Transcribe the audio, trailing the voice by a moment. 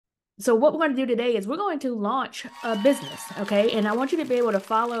So what we're going to do today is we're going to launch a business, okay? And I want you to be able to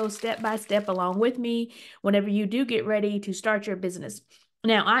follow step by step along with me whenever you do get ready to start your business.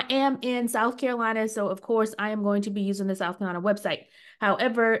 Now, I am in South Carolina, so of course I am going to be using the South Carolina website.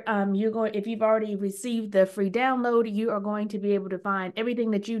 However, if you've already received the free download, you are going to be able to find everything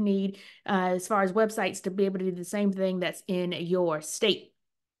that you need as far as websites to be able to do the same thing that's in your state.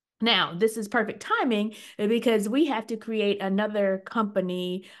 Now, this is perfect timing because we have to create another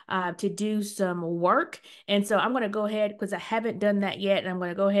company to do some work. And so I'm going to go ahead because I haven't done that yet. And I'm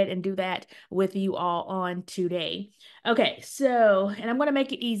going to go ahead and do that with you all on today. Okay, so, and I'm going to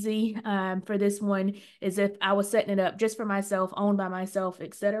make it easy for this one as if I was setting it up just for myself, owned by myself,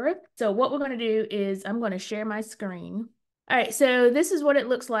 etc. So what we're going to do is I'm going to share my screen. All right, so this is what it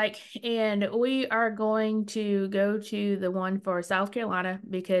looks like, and we are going to go to the one for South Carolina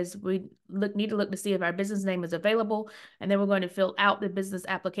because we need to look to see if our business name is available, and then we're going to fill out the business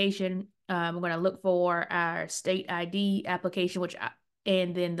application. We're going to look for our state ID application,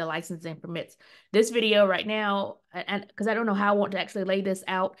 and then the licensing permits. This video right now, and because I don't know how I want to actually lay this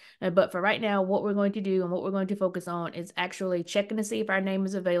out, but for right now, what we're going to do and what we're going to focus on is actually checking to see if our name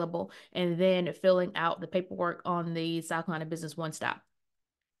is available and then filling out the paperwork on the South Carolina Business One Stop.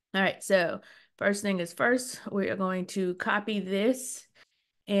 All right, so first thing is first, we are going to copy this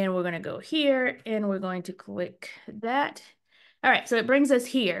and we're going to go here and we're going to click that. All right, so it brings us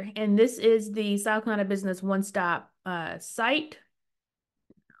here, and this is the South Carolina Business One Stop site.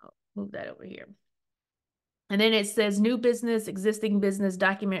 Move that over here. And then it says new business, existing business,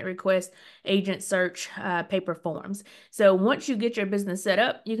 document request, agent search, paper forms. So once you get your business set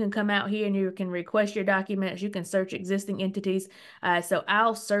up, you can come out here and you can request your documents. You can search existing entities. So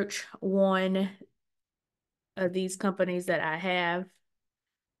I'll search one of these companies that I have.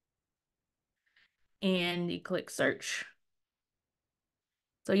 And you click search.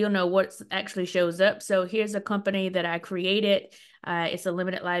 So you'll know what actually shows up. So here's a company that I created. It's a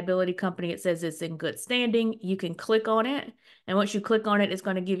limited liability company. It says it's in good standing. You can click on it. And once you click on it, it's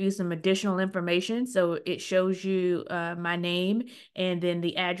going to give you some additional information. So it shows you my name and then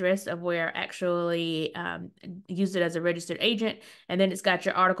the address of where I actually used it as a registered agent. And then it's got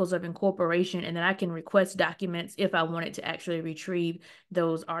your articles of incorporation. And then I can request documents if I wanted to actually retrieve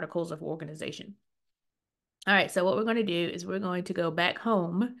those articles of organization. All right, so what we're going to do is we're going to go back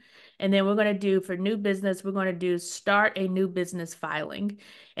home, and then we're going to do for new business, we're going to do start a new business filing.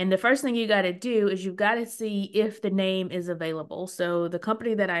 And the first thing you got to do is you've got to see if the name is available. So the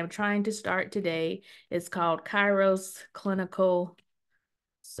company that I'm trying to start today is called Kairos Clinical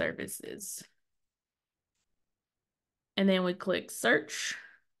Services. And then we click search.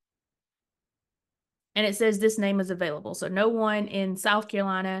 And it says this name is available. So no one in South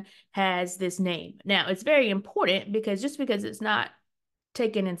Carolina has this name. Now, it's very important because just because it's not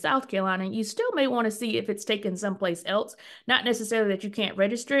taken in South Carolina, you still may want to see if it's taken someplace else. Not necessarily that you can't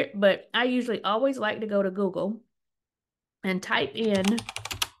register it, but I usually always like to go to Google and type in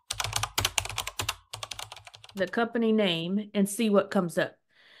the company name and see what comes up.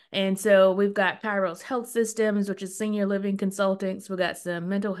 And so we've got Kairos Health Systems, which is senior living consultants. We got some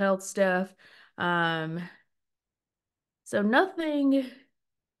mental health stuff. So nothing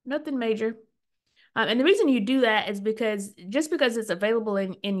major. And the reason you do that is because just because it's available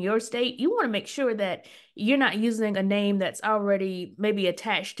in your state, you want to make sure that you're not using a name that's already maybe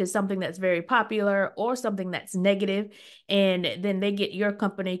attached to something that's very popular or something that's negative, and then they get your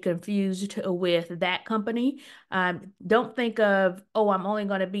company confused with that company. Don't think of, oh, I'm only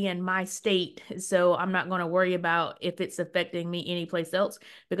going to be in my state, so I'm not going to worry about if it's affecting me anyplace else,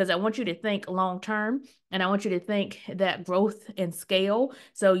 because I want you to think long term. And I want you to think that growth and scale.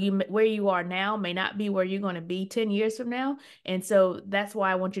 So where you are now may not be where you're going to be 10 years from now. And so that's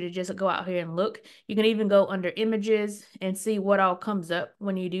why I want you to just go out here and look. You can even go under images and see what all comes up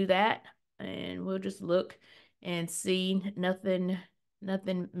when you do that. And we'll just look and see nothing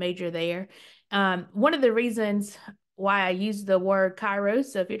major there. One of the reasons why I use the word Kairos,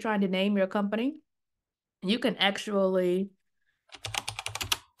 so if you're trying to name your company, you can actually,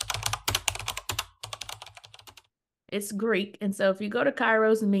 it's Greek. And so if you go to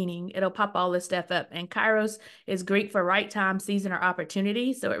Kairos meaning, it'll pop all this stuff up. And Kairos is Greek for right time, season, or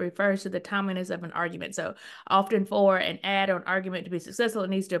opportunity. So it refers to the timeliness of an argument. So often for an ad or an argument to be successful, it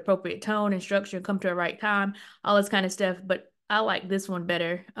needs the appropriate tone and structure, come to a right time, all this kind of stuff. But I like this one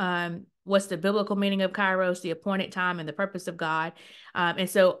better. What's the biblical meaning of Kairos? The appointed time and the purpose of God. And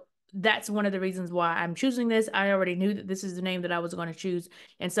so that's one of the reasons why I'm choosing this. I already knew that this is the name that I was going to choose.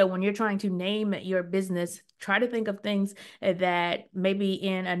 And so when you're trying to name your business, try to think of things that maybe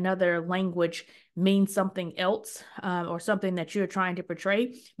in another language mean something else, or something that you're trying to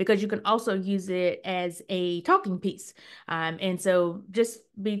portray, because you can also use it as a talking piece. And so just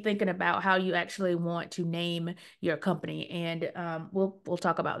be thinking about how you actually want to name your company. And we'll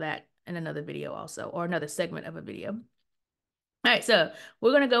talk about that in another video also, or another segment of a video. All right, so we're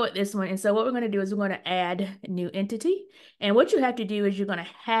going to go with this one. And so what we're going to do is we're going to add a new entity. And what you have to do is you're going to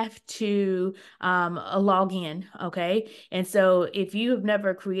have to log in, okay? And so if you have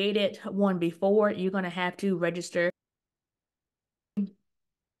never created one before, you're going to have to register. All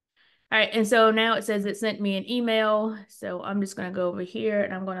right, and so now it says it sent me an email. So I'm just going to go over here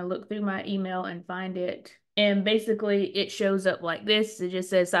and I'm going to look through my email and find it. And basically it shows up like this. It just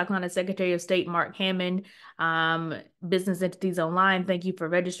says South Carolina Secretary of State Mark Hammond, business entities online. Thank you for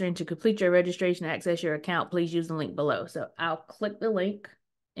registering. To complete your registration and access your account, please use the link below. So I'll click the link.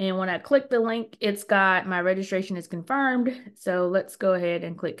 And when I click the link, it's got my registration is confirmed. So let's go ahead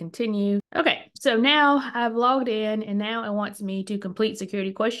and click continue. Okay, so now I've logged in and now it wants me to complete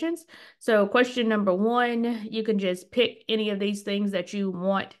security questions. So question number 1, you can just pick any of these things that you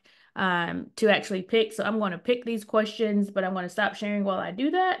want to actually pick. So I'm going to pick these questions, but I'm going to stop sharing while I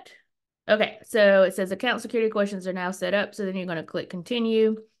do that. Okay, so it says account security questions are now set up. So then you're going to click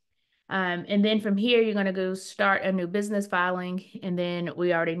continue. And then from here, you're going to go start a new business filing. And then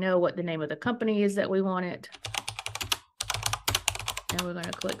we already know what the name of the company is that we wanted. And we're going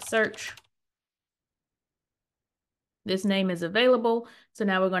to click search. This name is available. So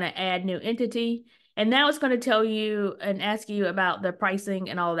now we're going to add new entity. And now it's going to tell you and ask you about the pricing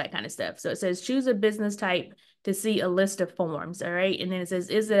and all that kind of stuff. So it says choose a business type to see a list of forms. All right. And then it says,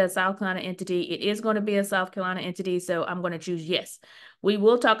 is it a South Carolina entity? It is going to be a South Carolina entity. So I'm going to choose yes. We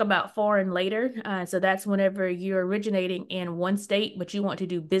will talk about foreign later. So that's whenever you're originating in one state, but you want to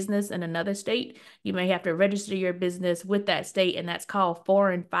do business in another state. You may have to register your business with that state, and that's called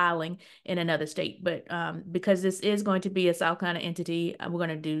foreign filing in another state. But because this is going to be a South Carolina entity, we're going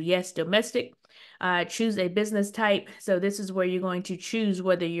to do yes, domestic. Choose a business type. So this is where you're going to choose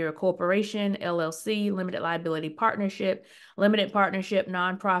whether you're a corporation, LLC, limited liability partnership, limited partnership,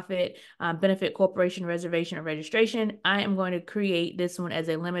 nonprofit, benefit corporation, reservation, or registration. I am going to create this one as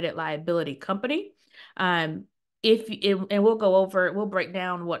a limited liability company. And we'll go over, we'll break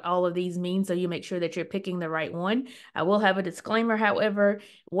down what all of these mean so you make sure that you're picking the right one. I will have a disclaimer, however.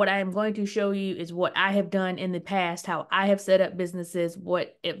 What I am going to show you is what I have done in the past, how I have set up businesses,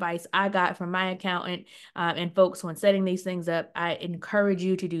 what advice I got from my accountant, and folks when setting these things up. I encourage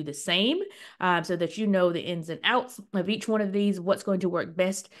you to do the same, so that you know the ins and outs of each one of these, what's going to work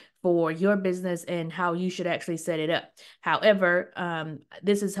best for your business and how you should actually set it up. However,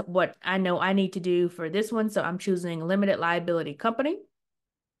 this is what I know I need to do for this one. So I'm choosing limited liability company.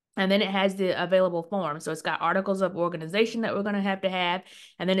 And then it has the available form. So it's got articles of organization that we're going to have.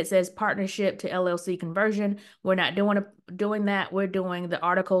 And then it says partnership to LLC conversion. We're not doing that. We're doing the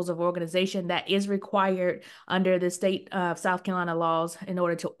articles of organization that is required under the state of South Carolina laws. In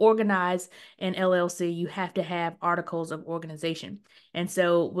order to organize an LLC, you have to have articles of organization. And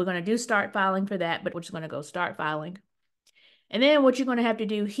so we're going to do start filing for that, but we're just going to go start filing. And then what you're going to have to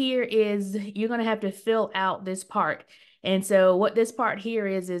do here is you're going to have to fill out this part. And so what this part here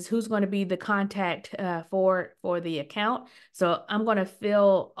is who's going to be the contact for the account. So I'm going to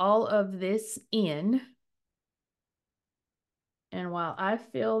fill all of this in. And while I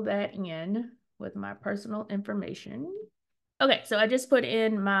fill that in with my personal information. Okay, so I just put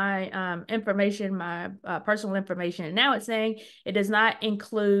in my information, my personal information, and now it's saying it does not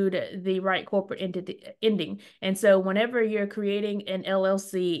include the right corporate entity ending. And so whenever you're creating an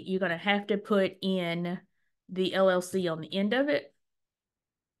LLC, you're going to have to put in the LLC on the end of it.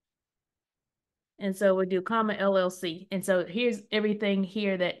 And so we do comma LLC. And so here's everything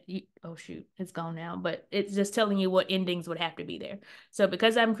here that you, oh shoot, it's gone now, but it's just telling you what endings would have to be there. So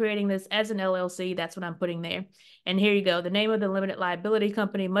because I'm creating this as an LLC, that's what I'm putting there. And here you go. The name of the limited liability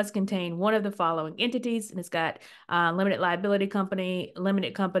company must contain one of the following entities. And it's got limited liability company,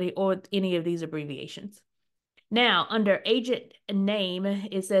 limited company, or any of these abbreviations. Now, under agent name,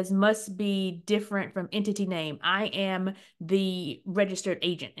 it says must be different from entity name. I am the registered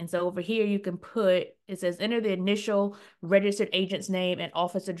agent. And so over here, you can put, it says enter the initial registered agent's name and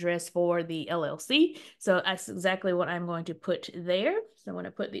office address for the LLC. So that's exactly what I'm going to put there. So I'm going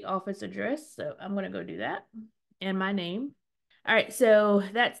to put the office address. So I'm going to go do that and my name. All right, so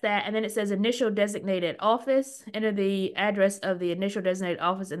that's that. And then it says initial designated office. Enter the address of the initial designated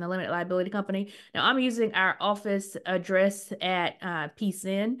office in the limited liability company. Now I'm using our office address at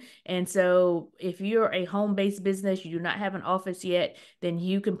PCN. And so if you're a home-based business, you do not have an office yet, then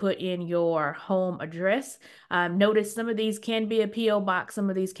you can put in your home address. Notice some of these can be a P.O. box, some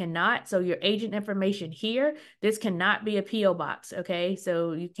of these cannot. So your agent information here, this cannot be a P.O. box, okay?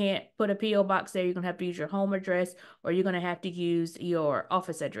 So you can't put a P.O. box there. You're going to have to use your home address, or you're going to have to use your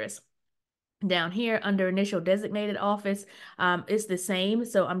office address. Down here under initial designated office, it's the same.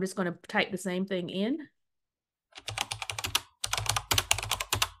 So I'm just going to type the same thing in.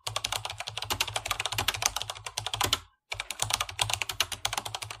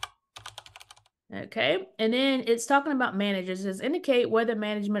 Okay, and then it's talking about managers. It says indicate whether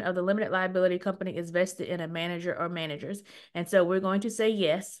management of the limited liability company is vested in a manager or managers. And so we're going to say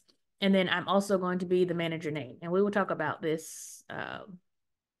yes. And then I'm also going to be the manager name. And we will talk about this.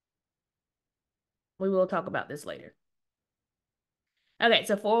 We will talk about this later. Okay,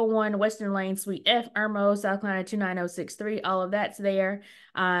 so 401 Western Lane, Suite F, Irmo, South Carolina 29063. All of that's there.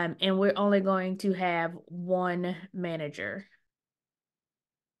 And we're only going to have one manager.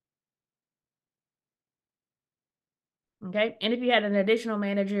 Okay, and if you had an additional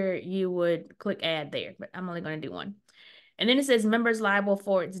manager, you would click add there, but I'm only going to do one. And then it says members liable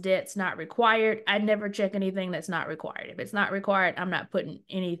for its debts not required. I never check anything that's not required. If it's not required, I'm not putting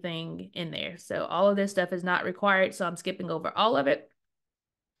anything in there. So all of this stuff is not required, so I'm skipping over all of it.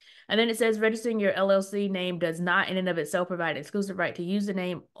 And then it says registering your LLC name does not in and of itself provide exclusive right to use the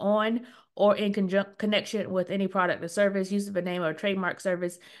name on or in connection with any product or service, use of a name or trademark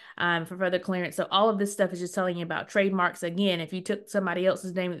service for further clearance. So all of this stuff is just telling you about trademarks. Again, if you took somebody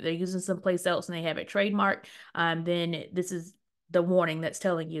else's name that they're using someplace else and they have it trademarked, then this is the warning that's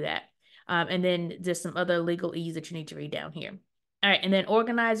telling you that. And then just some other legalese that you need to read down here. All right, and then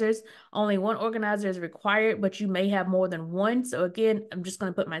organizers, only one organizer is required, but you may have more than one. So again, I'm just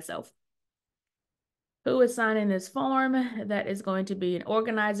going to put myself. Who is signing this form? That is going to be an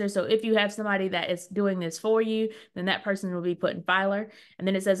organizer. So if you have somebody that is doing this for you, then that person will be put in filer. And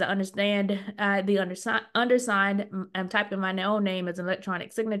then it says, I understand the undersigned. I'm typing my own name as an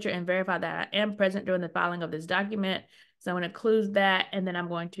electronic signature and verify that I am present during the filing of this document. So I'm going to include that, and then I'm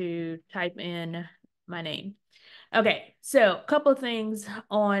going to type in my name. Okay, so a couple of things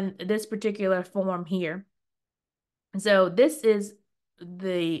on this particular form here. So this is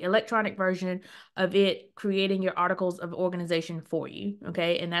the electronic version of it creating your articles of organization for you,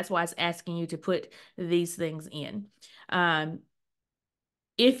 okay? And that's why it's asking you to put these things in.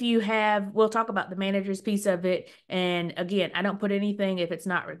 If you have, we'll talk about the manager's piece of it. And again, I don't put anything if it's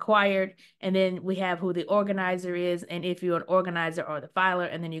not required. And then we have who the organizer is, and if you're an organizer or the filer,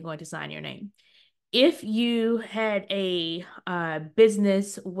 and then you're going to sign your name. If you had a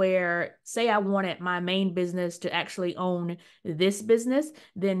business where, say I wanted my main business to actually own this business,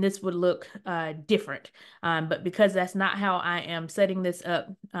 then this would look different. But because that's not how I am setting this up,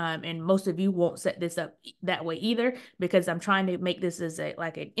 and most of you won't set this up that way either, because I'm trying to make this as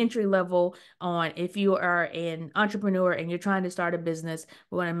like an entry level on if you are an entrepreneur and you're trying to start a business,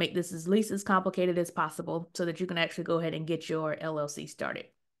 we're going to make this as least as complicated as possible so that you can actually go ahead and get your LLC started.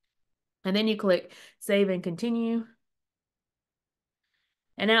 And then you click save and continue.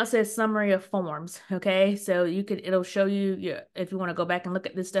 And now it says summary of forms. Okay, so it'll show you if you want to go back and look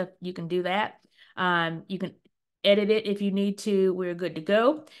at this stuff, you can do that. You can edit it if you need to. We're good to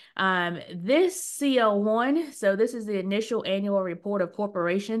go. This CL1, so this is the initial annual report of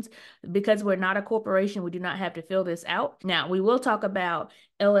corporations. Because we're not a corporation, we do not have to fill this out. Now, we will talk about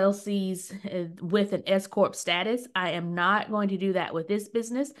LLCs with an S Corp status. I am not going to do that with this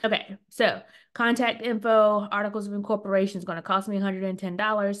business. Okay, so contact info, articles of incorporation is going to cost me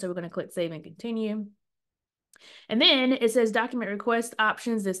 $110. So we're going to click save and continue. And then it says document request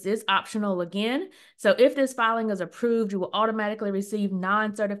options. This is optional again. So if this filing is approved, you will automatically receive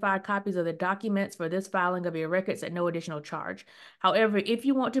non-certified copies of the documents for this filing of your records at no additional charge. However, if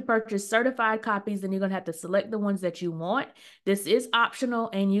you want to purchase certified copies, then you're going to have to select the ones that you want. This is optional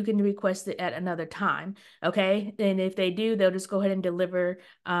and you can request it at another time. Okay. And if they do, they'll just go ahead and deliver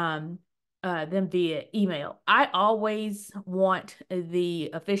them via email. I always want the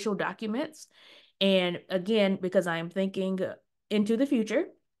official documents. And again, because I'm thinking into the future,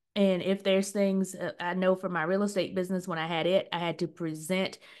 and if there's things I know for my real estate business, when I had it, I had to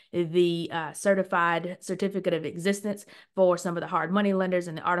present the certified certificate of existence for some of the hard money lenders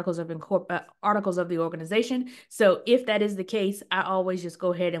and the articles of the organization. So if that is the case, I always just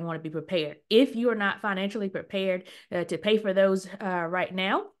go ahead and want to be prepared. If you're not financially prepared to pay for those right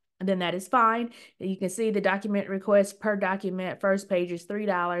now, then that is fine. You can see the document request per document. First page is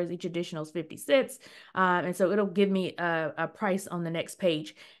 $3. Each additional is 50 cents. And so it'll give me a price on the next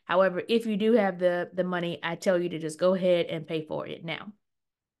page. However, if you do have the money, I tell you to just go ahead and pay for it now.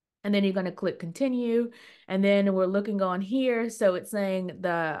 And then you're going to click continue. And then we're looking on here. So it's saying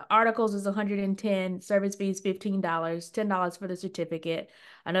the articles is 110, service fees $15, $10 for the certificate,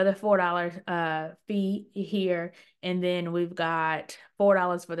 another $4 fee here. And then we've got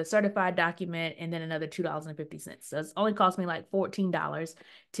 $4 for the certified document and then another $2.50. So it's only cost me like $14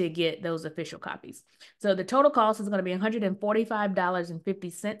 to get those official copies. So the total cost is going to be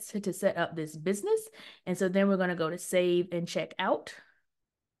 $145.50 to set up this business. And so then we're going to go to save and check out.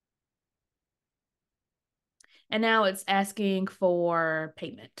 And now it's asking for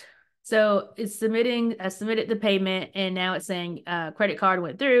payment. So it's submitting, I submitted the payment, and now it's saying credit card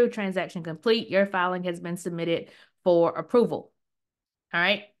went through, transaction complete, your filing has been submitted for approval. All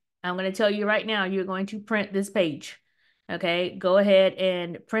right, I'm going to tell you right now, you're going to print this page. Okay, go ahead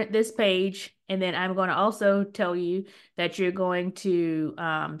and print this page. And then I'm going to also tell you that you're going to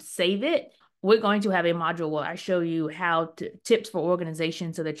save it. We're going to have a module where I show you how to tips for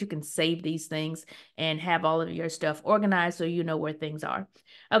organization so that you can save these things and have all of your stuff organized so you know where things are.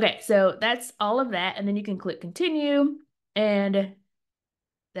 Okay, so that's all of that. And then you can click continue, and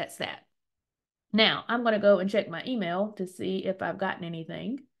that's that. Now I'm going to go and check my email to see if I've gotten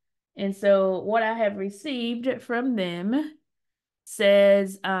anything. And so what I have received from them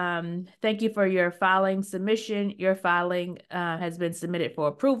says, thank you for your filing submission. Your filing has been submitted for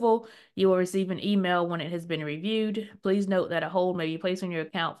approval. You will receive an email when it has been reviewed. Please note that a hold may be placed on your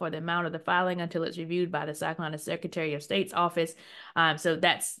account for the amount of the filing until it's reviewed by the South Carolina Secretary of State's office. So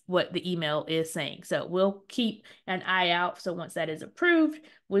that's what the email is saying. So we'll keep an eye out. So once that is approved,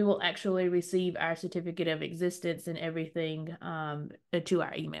 we will actually receive our certificate of existence and everything to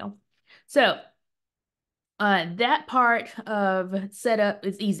our email. So that part of setup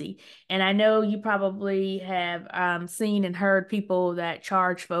is easy. And I know you probably have seen and heard people that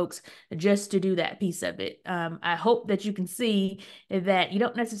charge folks just to do that piece of it. I hope that you can see that you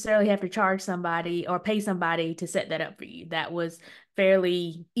don't necessarily have to charge somebody or pay somebody to set that up for you. That was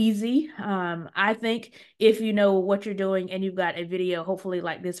fairly easy. I think if you know what you're doing and you've got a video, hopefully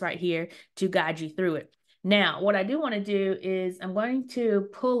like this right here, to guide you through it. Now, what I do want to do is I'm going to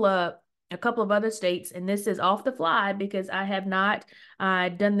pull up a couple of other states, and this is off the fly because I have not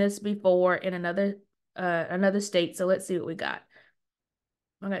done this before in another state. So let's see what we got.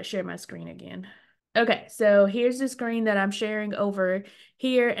 I'm going to share my screen again. Okay, so here's the screen that I'm sharing over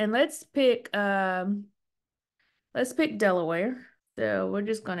here, and let's pick Delaware. So we're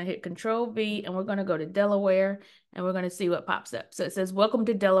just going to hit Control V, and we're going to go to Delaware, and we're going to see what pops up. So it says, welcome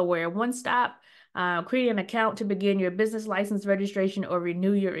to Delaware. One stop. Create an account to begin your business license registration or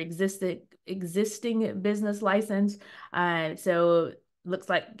renew your existing business license. So looks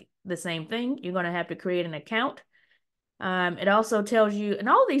like the same thing. You're going to have to create an account. It also tells you, and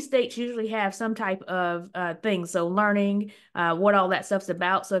all these states usually have some type of thing. So learning what all that stuff's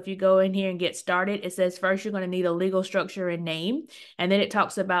about. So if you go in here and get started, it says first you're going to need a legal structure and name. And then it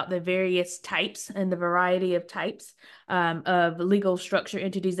talks about the various types and the variety of types of legal structure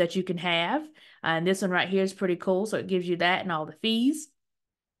entities that you can have. And this one right here is pretty cool. So it gives you that and all the fees.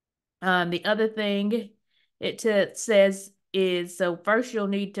 The other thing it says is, so first you'll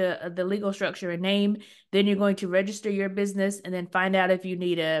need the legal structure and name, then you're going to register your business and then find out if you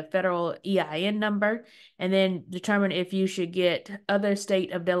need a federal EIN number, and then determine if you should get other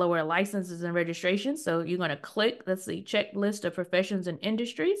state of Delaware licenses and registrations. So you're going to click, let's see, checklist of professions and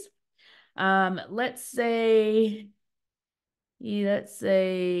industries. Let's say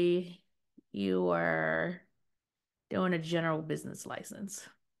you are doing a general business license.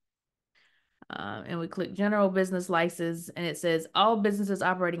 And we click general business license, and it says all businesses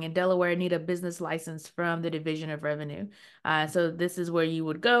operating in Delaware need a business license from the Division of Revenue. So this is where you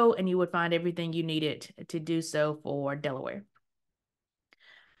would go and you would find everything you needed to do so for Delaware.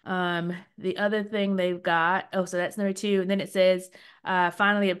 The other thing they've got, so that's number 2. And then it says,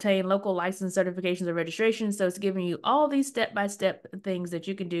 finally obtain local license certifications or registration. So it's giving you all these step-by-step things that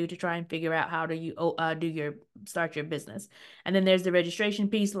you can do to try and figure out how do you start your business. And then there's the registration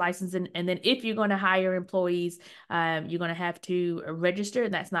piece, licensing. And then if you're going to hire employees, you're going to have to register.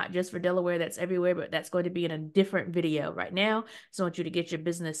 And that's not just for Delaware, that's everywhere, but that's going to be in a different video right now. So I want you to get your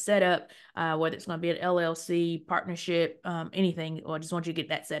business set up, whether it's going to be an LLC, partnership, anything, or I just want you to get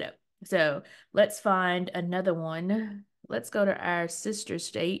that set up. So let's find another one. Let's go to our sister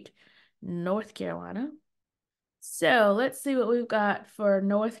state, North Carolina. So let's see what we've got for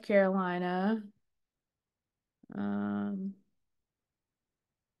North Carolina.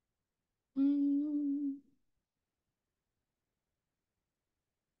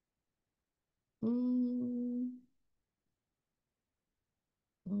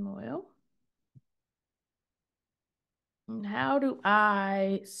 how do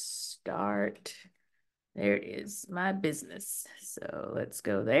I start? There it is, my business. So let's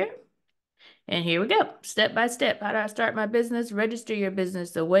go there. And here we go, step by step. How do I start my business? Register your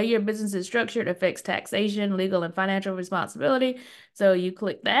business. The way your business is structured affects taxation, legal, and financial responsibility. So you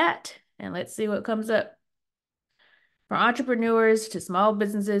click that, and let's see what comes up. For entrepreneurs to small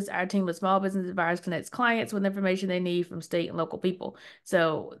businesses, our team of small business advisors connects clients with information they need from state and local people.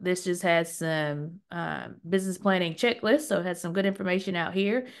 So this just has some business planning checklists. So it has some good information out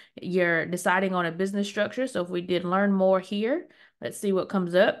here. You're deciding on a business structure. So if we did learn more here, let's see what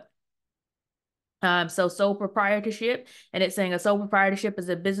comes up. So sole proprietorship, and it's saying a sole proprietorship is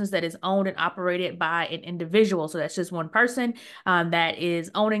a business that is owned and operated by an individual. So that's just one person that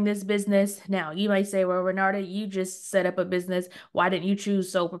is owning this business. Now, you may say, well, Ranarda, you just set up a business. Why didn't you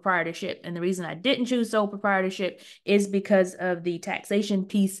choose sole proprietorship? And the reason I didn't choose sole proprietorship is because of the taxation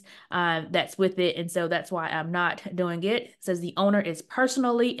piece that's with it. And so that's why I'm not doing it. It says the owner is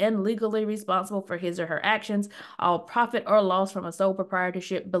personally and legally responsible for his or her actions. All profit or loss from a sole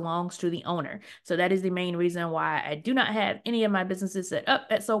proprietorship belongs to the owner. So that is the main reason why I do not have any of my businesses set up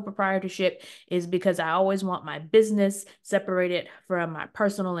at sole proprietorship, is because I always want my business separated from my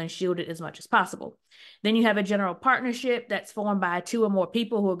personal and shielded as much as possible. Then you have a general partnership that's formed by 2 or more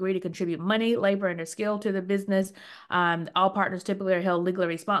people who agree to contribute money, labor, and their skill to the business. All partners typically are held legally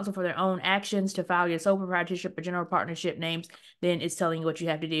responsible for their own actions. To file your sole proprietorship or general partnership names, then it's telling you what you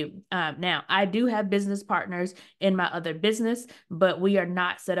have to do. Now, I do have business partners in my other business, but we are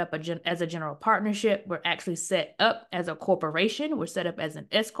not set up as a general partnership. We're actually set up as a corporation. We're set up as an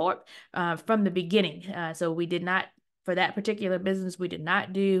S Corp from the beginning. So we did not, for that particular business, we did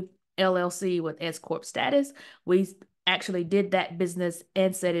not do LLC with S Corp status. We actually did that business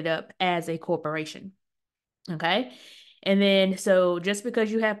and set it up as a corporation. Okay. And then, so just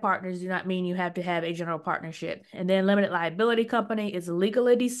because you have partners do not mean you have to have a general partnership. And then limited liability company is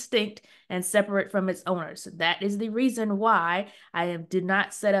legally distinct and separate from its owners. That is the reason why I did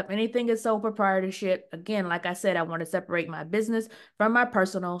not set up anything as sole proprietorship. Again, like I said, I want to separate my business from my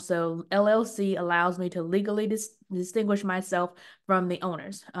personal. So LLC allows me to legally distinguish myself from the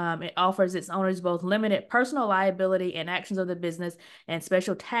owners. It offers its owners both limited personal liability and actions of the business and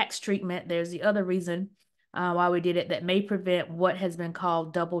special tax treatment. There's the other reason why we did it, that may prevent what has been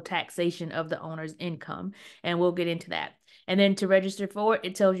called double taxation of the owner's income. And we'll get into that. And then to register for it,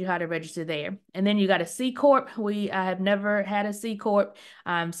 it tells you how to register there. And then you got a C Corp. I have never had a C Corp,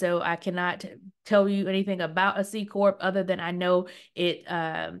 so I cannot tell you anything about a C Corp other than I know it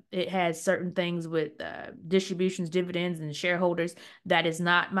has certain things with distributions, dividends, and shareholders. That is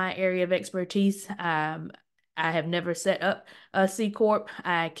not my area of expertise. I have never set up a C Corp.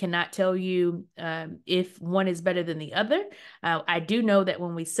 I cannot tell you if one is better than the other. I do know that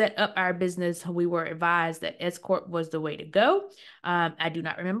when we set up our business, we were advised that S Corp was the way to go. I do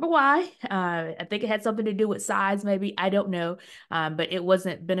not remember why. I think it had something to do with size, maybe. I don't know. But it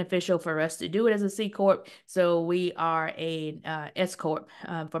wasn't beneficial for us to do it as a C Corp. So we are a S Corp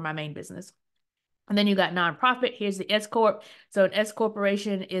for my main business. And then you got nonprofit. Here's the S Corp. So an S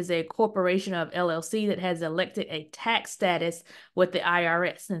Corporation is a corporation of LLC that has elected a tax status with the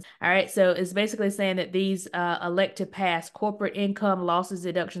IRS. All right. So it's basically saying that these elect to pass corporate income, losses,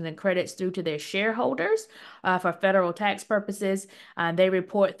 deductions, and credits through to their shareholders for federal tax purposes. They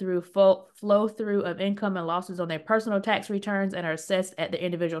report through flow through of income and losses on their personal tax returns and are assessed at the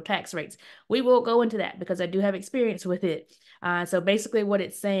individual tax rates. We will go into that because I do have experience with it. So basically what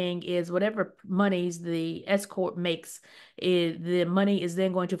it's saying is whatever monies the S Corp makes, the money is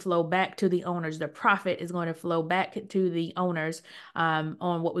then going to flow back to the owners. The profit is going to flow back to the owners on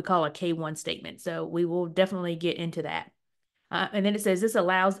what we call a K-1 statement. So we will definitely get into that. And then it says this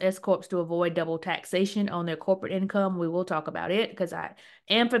allows S Corps to avoid double taxation on their corporate income. We will talk about it because I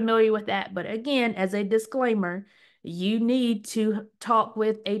am familiar with that. But again, as a disclaimer, you need to talk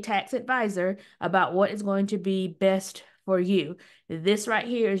with a tax advisor about what is going to be best for you. This right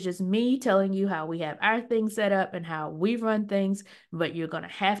here is just me telling you how we have our things set up and how we run things, but you're going to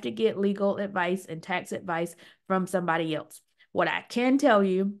have to get legal advice and tax advice from somebody else. What I can tell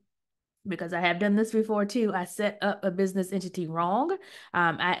you, because I have done this before too, I set up a business entity wrong.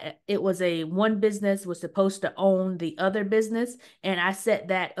 It was one business was supposed to own the other business, and I set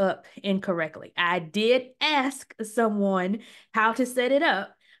that up incorrectly. I did ask someone how to set it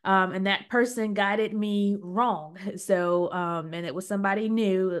up, and that person guided me wrong. So, and it was somebody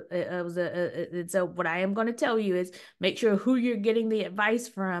new. It was so what I am going to tell you is make sure who you're getting the advice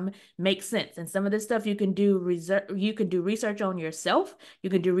from makes sense. And some of this stuff you can do research on yourself. You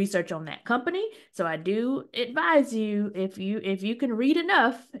can do research on that company. So I do advise you, if you can read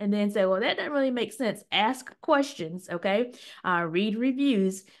enough and then say, well, that doesn't really make sense, ask questions, okay? Read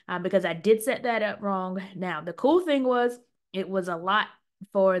reviews, because I did set that up wrong. Now, the cool thing was it was a lot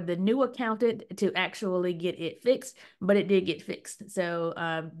for the new accountant to actually get it fixed, but it did get fixed.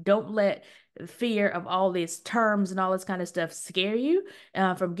 So don't let fear of all these terms and all this kind of stuff scare you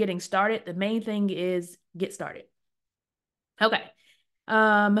from getting started. The main thing is get started. Okay.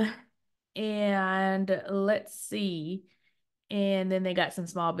 And let's see. And then they got some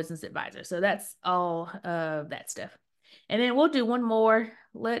small business advisors. So that's all of that stuff. And then we'll do one more.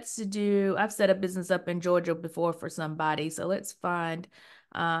 I've set a business up in Georgia before for somebody. So let's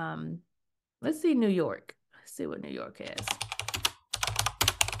see New York. Let's see what New York has.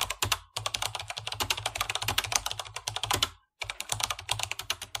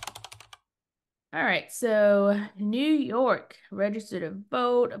 All right, so New York, register to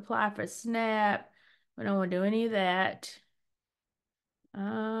vote, apply for SNAP. We don't want to do any of that. We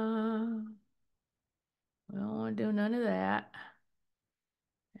don't want to do none of that.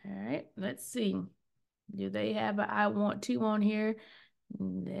 All right, let's see. Do they have a I want to on here?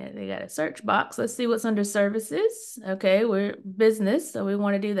 They got a search box. Let's see what's under services. Okay, we're business, so we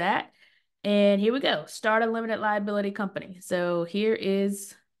want to do that. And here we go. Start a limited liability company. So here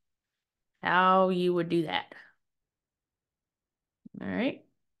is how you would do that. All right.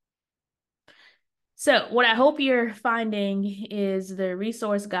 So what I hope you're finding is the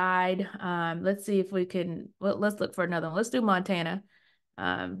resource guide. Let's see if we can, well, let's look for another one. Let's do Montana.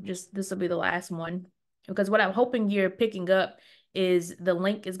 This will be the last one, because what I'm hoping you're picking up is the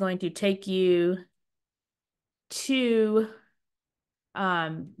link is going to take you to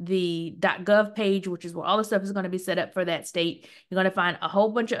the .gov page, which is where all the stuff is going to be set up for that state. You're going to find a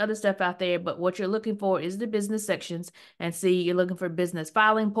whole bunch of other stuff out there, but what you're looking for is the business sections. And see, you're looking for business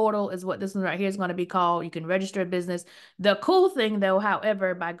filing portal is what this one right here is going to be called. You can register a business. The cool thing though,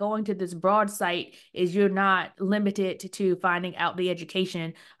 however, by going to this broad site is you're not limited to finding out the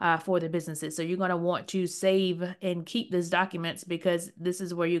education for the businesses. So you're going to want to save and keep these documents, because this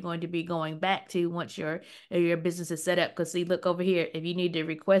is where you're going to be going back to once your business is set up. Because see, look over here. If you need to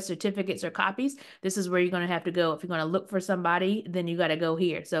request certificates or copies, this is where you're going to have to go. If you're going to look for somebody, then you got to go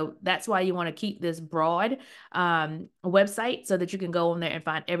here. So that's why you want to keep this broad website, so that you can go on there and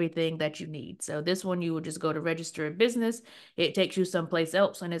find everything that you need. So this one, you would just go to register a business. It takes you someplace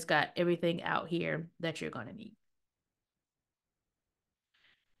else, and it's got everything out here that you're going to need.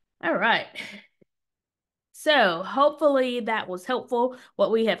 All right. So hopefully that was helpful.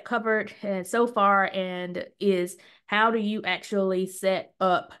 What we have covered so far and is how do you actually set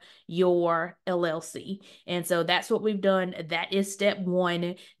up your LLC? And so that's what we've done. That is step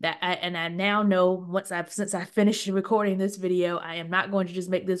one. And I now know since I finished recording this video, I am not going to just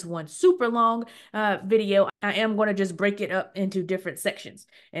make this one super long video. I am going to just break it up into different sections.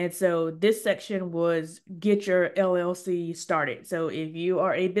 And so this section was get your LLC started. So if you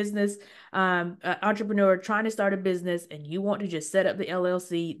are a business entrepreneur trying to start a business and you want to just set up the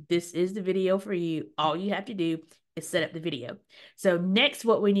LLC, this is the video for you. All you have to do is set up the video. So next,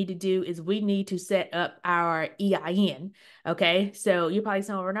 what we need to do is we need to set up our EIN. Okay. So you're probably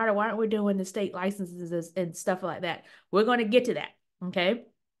saying, Renata, why aren't we doing the state licenses and stuff like that? We're going to get to that. Okay.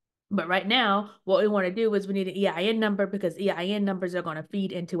 But right now, what we want to do is we need an EIN number, because EIN numbers are going to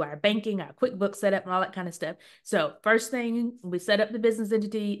feed into our banking, our QuickBooks setup, and all that kind of stuff. So first thing, we set up the business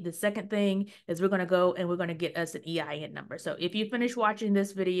entity. The second thing is we're going to go and we're going to get us an EIN number. So if you finish watching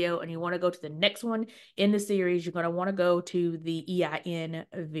this video and you want to go to the next one in the series, you're going to want to go to the EIN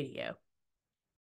video.